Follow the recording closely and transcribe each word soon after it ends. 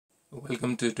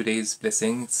Welcome to today's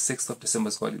blessing, 6th of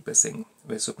December's Holy Blessing,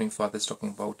 where Supreme Father is talking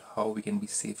about how we can be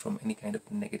safe from any kind of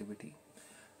negativity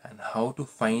and how to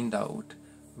find out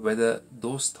whether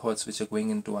those thoughts which are going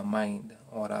into our mind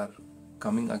or are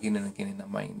coming again and again in our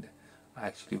mind are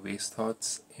actually waste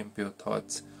thoughts, impure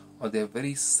thoughts, or they're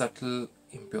very subtle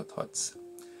impure thoughts.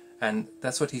 And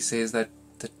that's what he says, that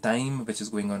the time which is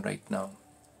going on right now,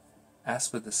 as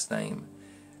per this time,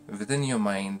 within your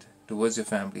mind, towards your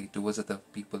family, towards other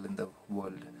people in the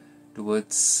world,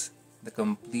 towards the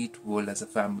complete world as a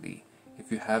family,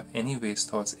 if you have any waste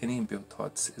thoughts, any impure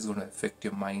thoughts, is going to affect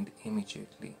your mind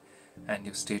immediately. And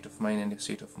your state of mind and your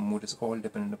state of mood is all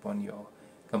dependent upon your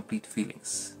complete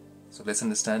feelings. So let's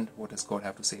understand what does God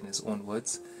have to say in his own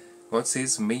words. God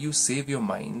says, may you save your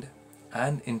mind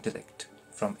and intellect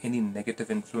from any negative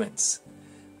influence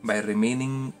by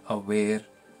remaining aware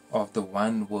of the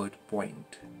one word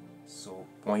point. So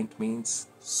point means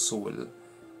soul,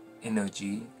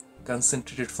 energy,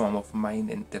 concentrated form of mind,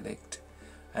 intellect,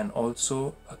 and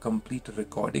also a complete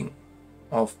recording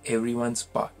of everyone's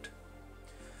part,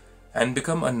 and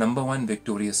become a number one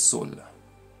victorious soul.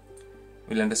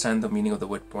 We'll understand the meaning of the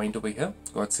word point over here.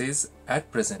 God says,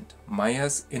 at present,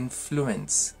 Maya's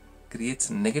influence creates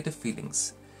negative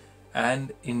feelings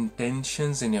and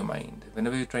intentions in your mind.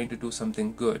 Whenever you're trying to do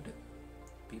something good,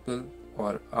 people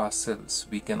or ourselves,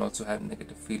 we can also have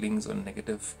negative feelings or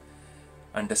negative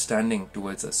understanding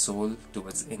towards a soul,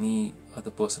 towards any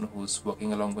other person who's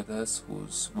working along with us,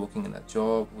 who's working in a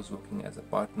job, who's working as a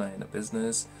partner in a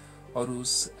business, or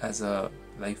who's as a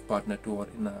life partner to or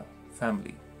in a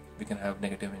family. We can have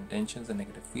negative intentions and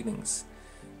negative feelings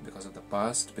because of the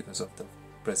past, because of the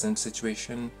present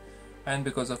situation, and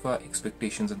because of our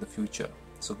expectations in the future.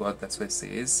 So God, that's why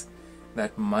says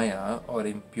that Maya or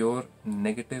impure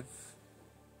negative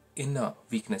inner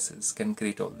weaknesses can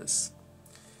create all this.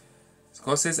 So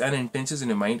God says, and intentions in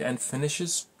your mind and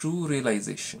finishes true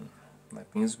realization.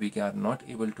 That means we are not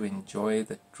able to enjoy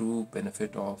the true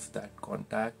benefit of that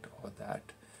contact or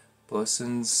that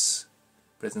person's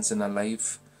presence in our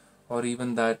life, or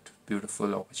even that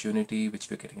beautiful opportunity which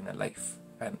we're getting in our life.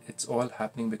 And it's all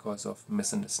happening because of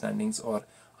misunderstandings or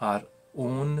our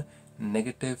own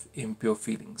negative impure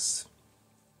feelings.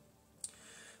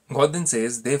 God then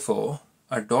says, therefore,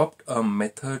 adopt a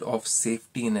method of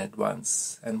safety in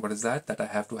advance. And what is that? That I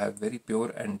have to have very pure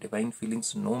and divine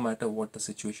feelings no matter what the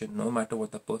situation, no matter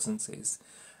what the person says.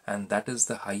 And that is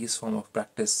the highest form of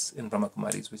practice in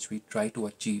Brahmakumaris, which we try to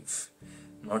achieve.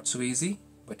 Not so easy,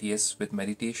 but yes, with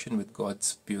meditation, with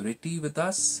God's purity with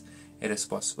us, it is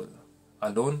possible.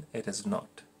 Alone, it is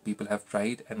not. People have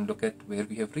tried, and look at where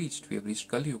we have reached. We have reached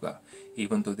Kali Yuga,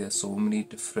 even though there are so many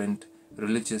different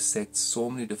religious sects, so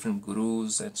many different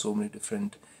gurus and so many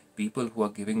different people who are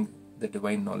giving the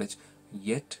divine knowledge,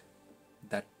 yet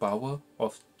that power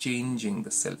of changing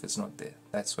the self is not there.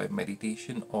 That's why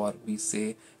meditation, or we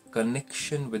say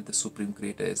connection with the Supreme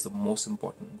Creator, is the most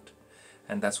important.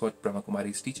 And that's what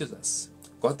Brahmakumaris teaches us.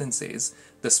 God then says,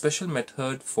 the special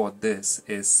method for this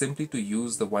is simply to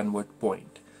use the one word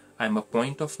point. I'm a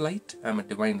point of light, I'm a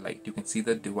divine light. You can see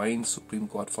the divine Supreme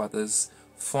Godfather's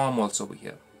form also over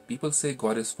here. People say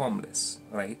God is formless,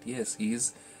 right? Yes, he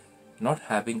is not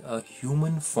having a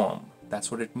human form.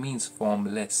 That's what it means,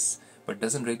 formless. But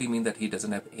doesn't really mean that he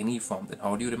doesn't have any form. Then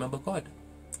how do you remember God?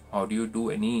 How do you do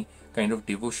any kind of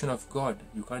devotion of God?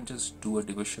 You can't just do a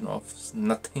devotion of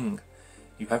nothing.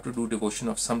 You have to do devotion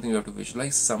of something. You have to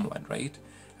visualize someone, right?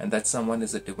 And that someone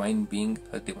is a divine being,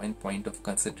 a divine point of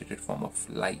concentrated form of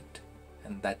light.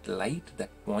 And that light,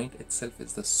 that point itself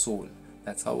is the soul.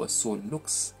 That's how a soul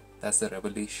looks. That's the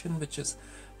revelation which is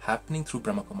happening through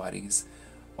Brahmakumaris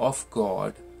of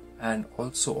God and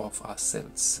also of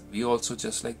ourselves. We also,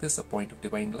 just like this, a point of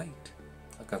divine light,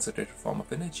 a concentrated form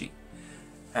of energy.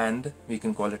 And we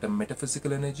can call it a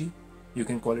metaphysical energy. You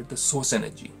can call it the source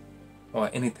energy or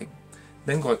anything.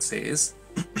 Then God says,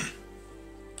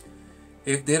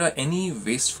 if there are any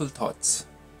wasteful thoughts,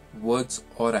 words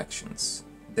or actions,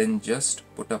 then just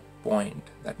put a point.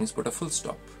 That means put a full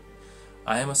stop.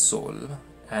 I am a soul,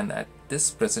 and at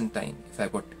this present time, if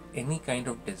I've got any kind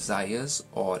of desires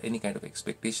or any kind of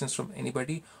expectations from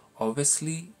anybody,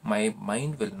 obviously my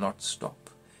mind will not stop.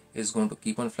 It's going to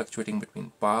keep on fluctuating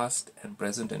between past and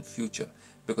present and future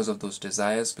because of those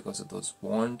desires, because of those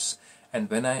wants. And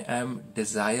when I am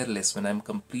desireless, when I'm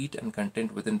complete and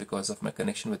content within because of my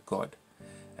connection with God,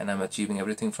 and I'm achieving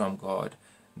everything from God,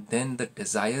 then the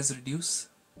desires reduce,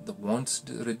 the wants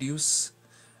reduce,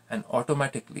 and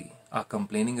automatically our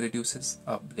complaining reduces,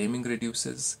 our blaming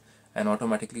reduces, and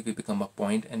automatically we become a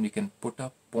point, and we can put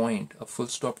a point, a full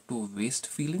stop to waste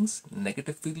feelings,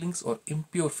 negative feelings, or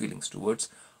impure feelings towards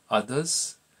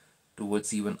others,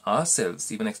 towards even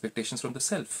ourselves, even expectations from the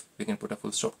self. We can put a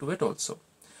full stop to it also.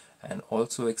 And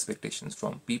also expectations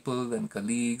from people and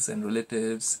colleagues and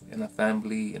relatives in a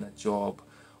family, in a job,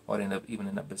 or even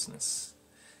in a business.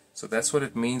 So that's what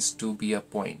it means to be a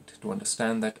point, to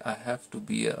understand that I have to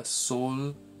be a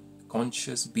soul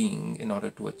conscious being in order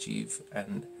to achieve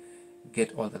and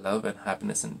get all the love and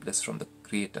happiness and bliss from the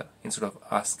Creator, instead of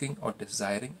asking or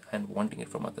desiring and wanting it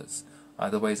from others.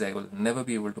 Otherwise, I will never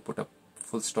be able to put a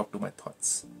full stop to my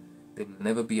thoughts. There will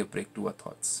never be a break to our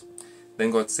thoughts.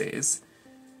 Then God says,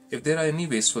 if there are any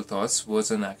wasteful thoughts,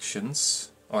 words and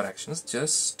actions,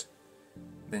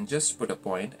 just put a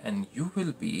point, and you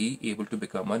will be able to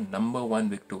become a number one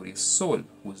victorious soul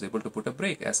who is able to put a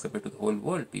break as compared to the whole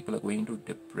world. People are going into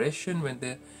depression when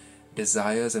their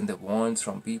desires and their wants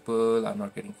from people are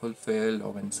not getting fulfilled,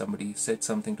 or when somebody said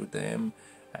something to them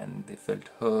and they felt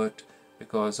hurt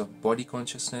because of body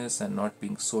consciousness and not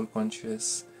being soul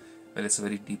conscious. Well, it's a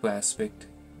very deeper aspect,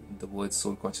 the words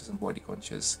soul conscious and body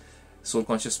conscious. Soul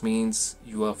conscious means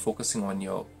you are focusing on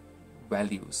your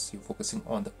values, you're focusing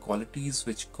on the qualities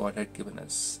which God had given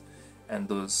us, and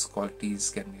those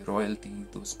qualities can be royalty,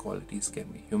 those qualities can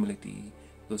be humility,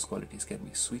 those qualities can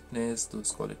be sweetness,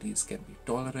 those qualities can be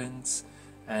tolerance,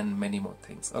 and many more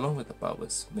things, along with the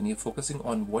powers. When you're focusing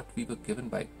on what we were given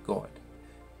by God,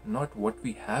 not what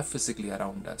we have physically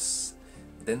around us,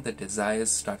 then the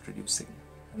desires start reducing,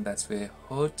 and that's where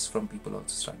hurts from people also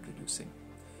start reducing.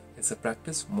 It's a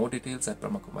practice, more details at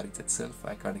Brahmakumaris itself.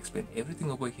 I can't explain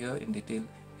everything over here in detail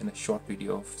in a short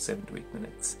video of 7 to 8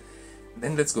 minutes.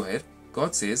 Then let's go ahead.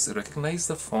 God says, recognize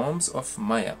the forms of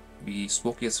Maya. We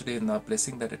spoke yesterday in our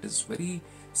blessing that it is very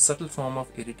subtle form of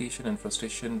irritation and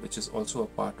frustration, which is also a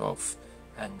part of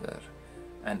anger.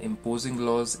 And imposing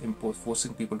laws,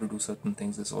 forcing people to do certain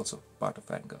things is also part of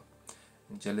anger.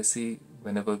 And jealousy,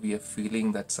 whenever we are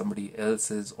feeling that somebody else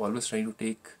is always trying to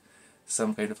take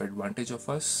some kind of advantage of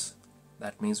us,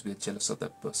 that means we are jealous of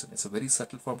that person. It's a very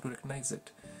subtle form to recognize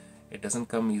it. It doesn't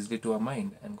come easily to our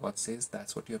mind, and God says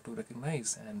that's what you have to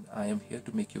recognize, and I am here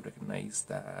to make you recognize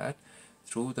that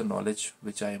through the knowledge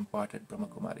which I impart at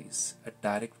Brahmakumaris, a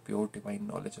direct, pure, divine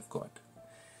knowledge of God.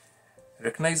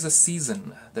 Recognize the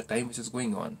season, the time which is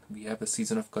going on. We have a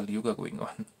season of Kali Yuga going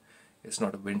on. It's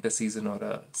not a winter season or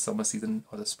a summer season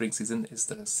or the spring season, it's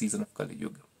the season of Kali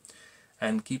Yuga.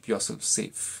 And keep yourself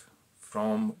safe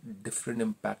from different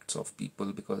impacts of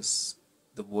people, because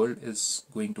the world is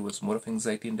going towards more of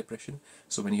anxiety and depression.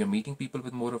 So when you're meeting people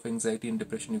with more of anxiety and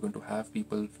depression, you're going to have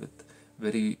people with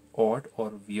very odd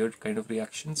or weird kind of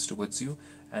reactions towards you,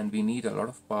 and we need a lot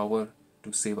of power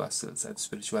to save ourselves, and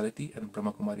spirituality and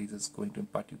Brahmakumaris is going to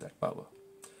impart you that power.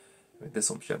 With this,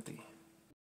 Om Shanti.